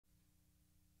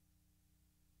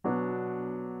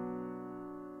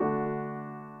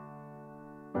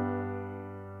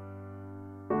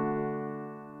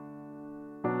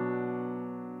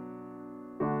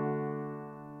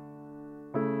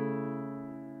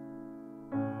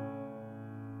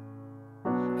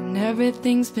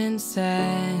Everything's been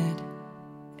said,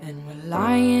 and we're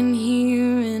lying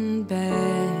here in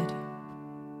bed.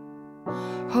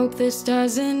 Hope this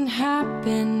doesn't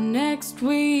happen next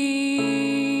week.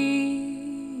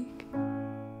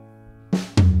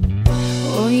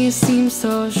 Oh, you seem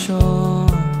so sure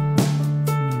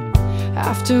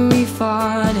after we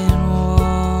fought in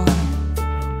war.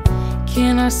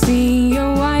 Can I see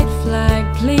your white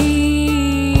flag, please?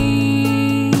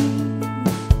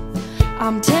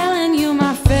 I'm telling you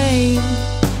my fate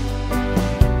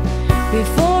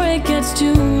before it gets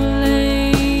too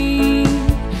late,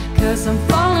 'cause I'm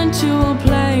falling to a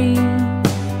place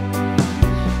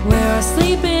where I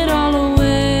sleep it all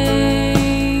away.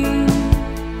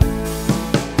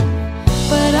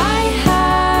 But I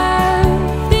have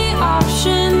the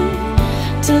option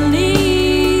to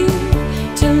leave,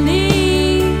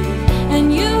 and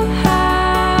you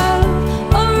have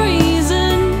a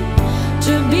reason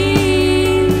to be.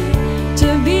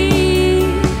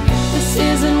 This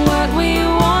isn't what we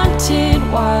wanted,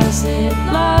 was it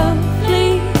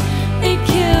lovely? It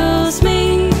kills me,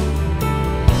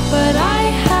 but I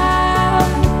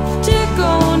have to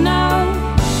go now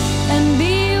and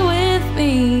be with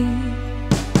me.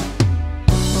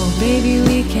 Oh baby,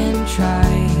 we can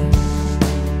try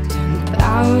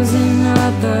 10,000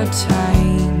 other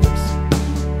times,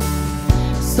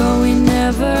 so we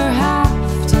never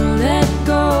have to let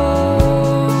go.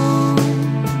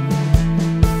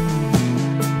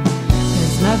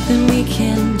 There's nothing we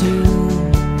can do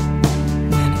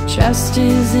when it just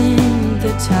isn't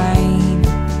the time.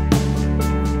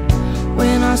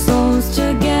 When our souls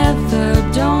together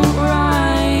don't